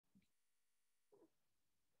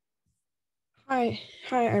Hi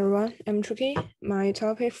everyone. I'm Chuqi. My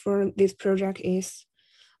topic for this project is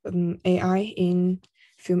AI in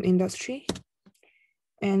film industry,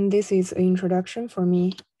 and this is an introduction for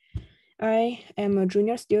me. I am a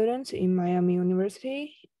junior student in Miami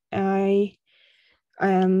University. I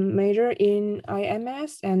am major in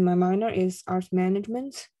IMS and my minor is art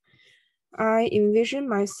management. I envision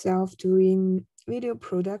myself doing video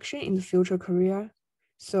production in the future career,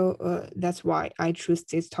 so that's why I choose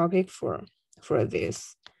this topic for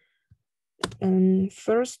this. And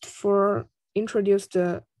first, for introduce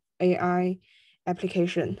the AI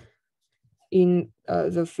application in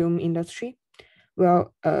the film industry.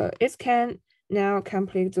 Well, it can now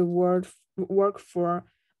complete the work for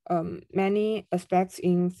many aspects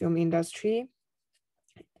in film industry.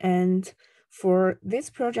 And for this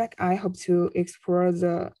project, I hope to explore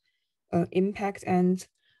the impact and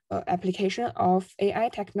application of AI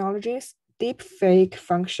technologies deepfake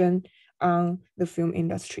function on the film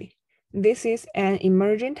industry. This is an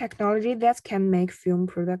emerging technology that can make film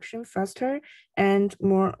production faster and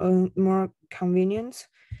more convenient.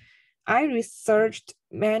 I researched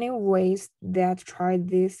many ways that try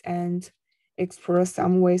this and explore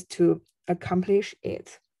some ways to accomplish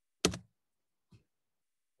it.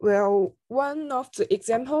 Well, one of the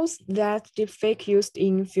examples that deepfake used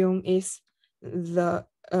in film is the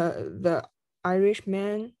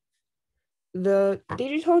Irishman. The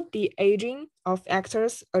digital de-aging of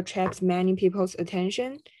actors attracts many people's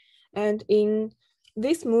attention, and in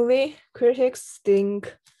this movie, critics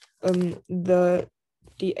think the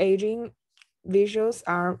de-aging visuals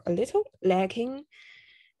are a little lacking,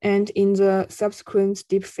 and in the subsequent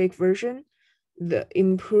deepfake version, the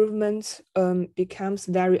improvement becomes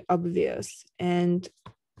very obvious. And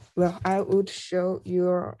well, I would show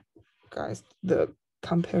you guys the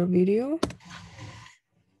compare video.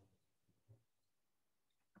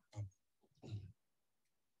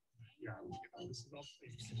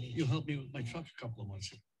 You helped me with my truck a couple of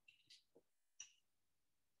months ago.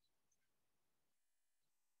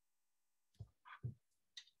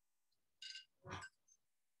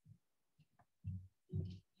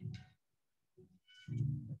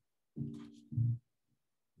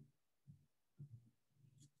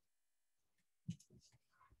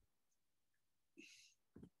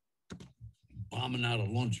 Bombing out a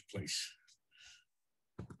laundry place.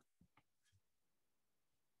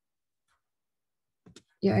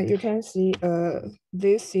 Yeah, you can see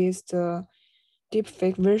this is the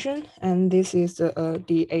deepfake version and this is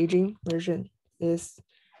the aging version. This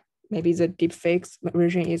maybe the deepfake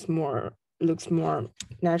version is more looks more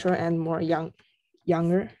natural and more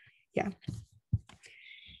younger. Yeah.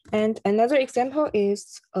 And another example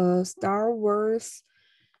is Star Wars.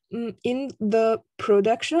 In the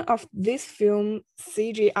production of this film,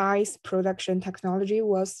 CGI's production technology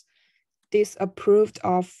was disapproved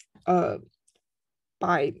of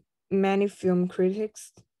by many film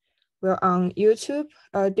critics. Well, on YouTube,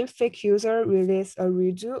 a deepfake user released a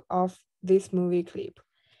redo of this movie clip,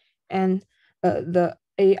 and the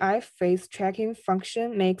AI face tracking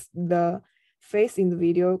function makes the face in the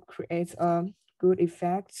video create a good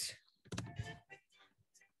effect.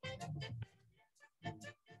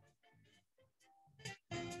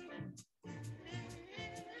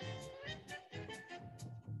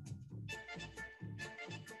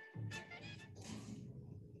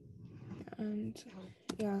 And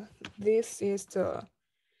yeah, this is the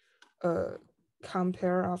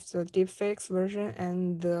compare of the deepfakes version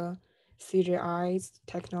and the CGI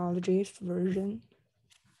technologies version.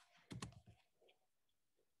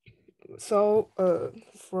 So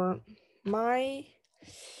for my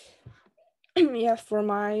yeah, for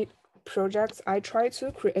my projects, I try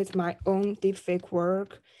to create my own deepfake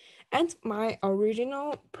work. And my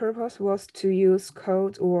original purpose was to use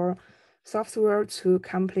code or software to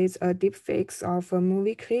complete a deepfakes of a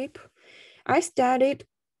movie clip. I studied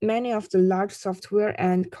many of the large software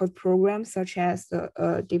and code programs such as the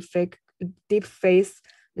Deepface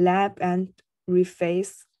Lab and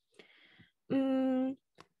Reface. Mm,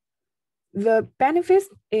 the benefit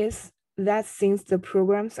is that since the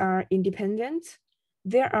programs are independent,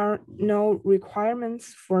 there are no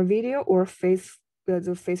requirements for video or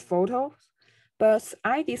the face photos. But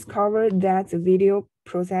I discovered that the video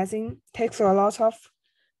processing takes a lot of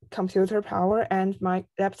computer power and my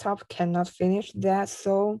laptop cannot finish that.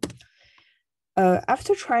 So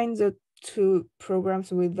after trying the two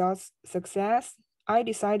programs without success, I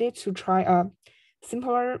decided to try a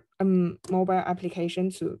simpler mobile application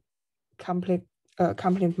to complete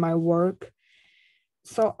complete my work.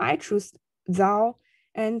 So I choose Zao,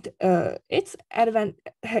 and its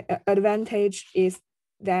advantage is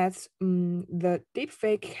that the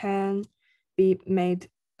deepfake can be made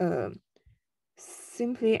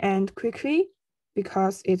simply and quickly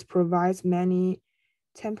because it provides many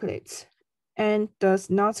templates and does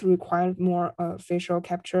not require more facial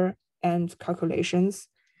capture and calculations.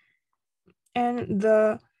 And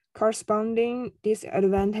the corresponding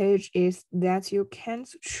disadvantage is that you can't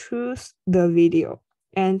choose the video.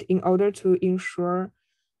 And in order to ensure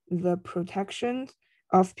the protection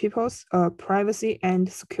of people's privacy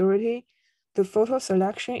and security, the photo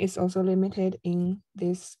selection is also limited in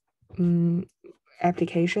this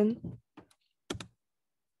application.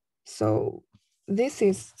 So this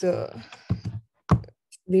is the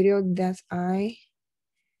video that I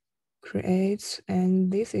create,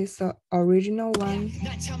 and this is the original one.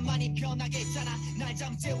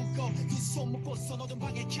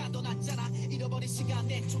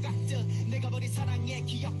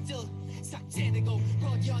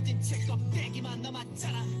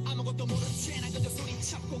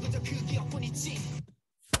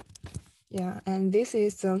 Yeah, and this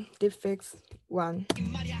is the deepfakes one.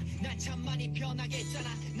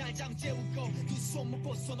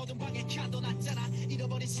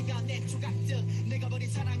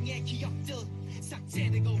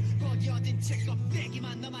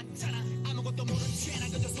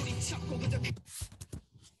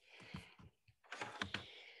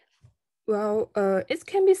 Well, it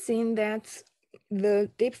can be seen that the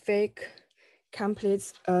deepfake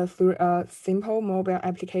completes through a simple mobile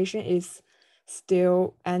application is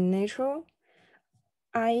still unnatural.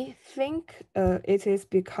 I think it is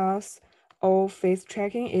because all face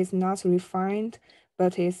tracking is not refined,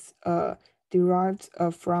 but is derived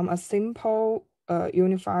from a simple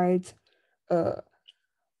unified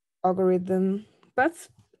algorithm. But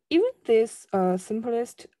even this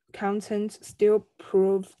simplest content still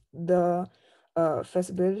proves the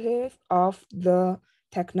feasibility of the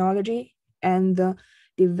technology and the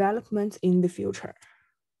development in the future.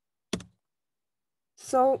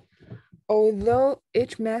 So, although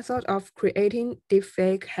each method of creating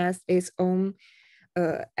deepfake has its own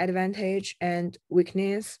advantage and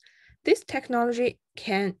weakness, this technology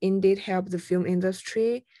can indeed help the film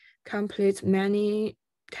industry complete many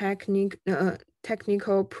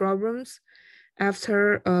technical problems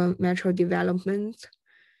after metro development.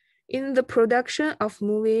 In the production of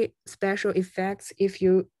movie special effects, if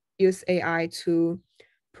you use AI to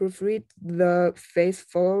proofread the face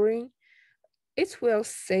following, it will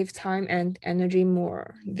save time and energy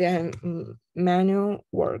more than manual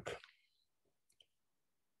work.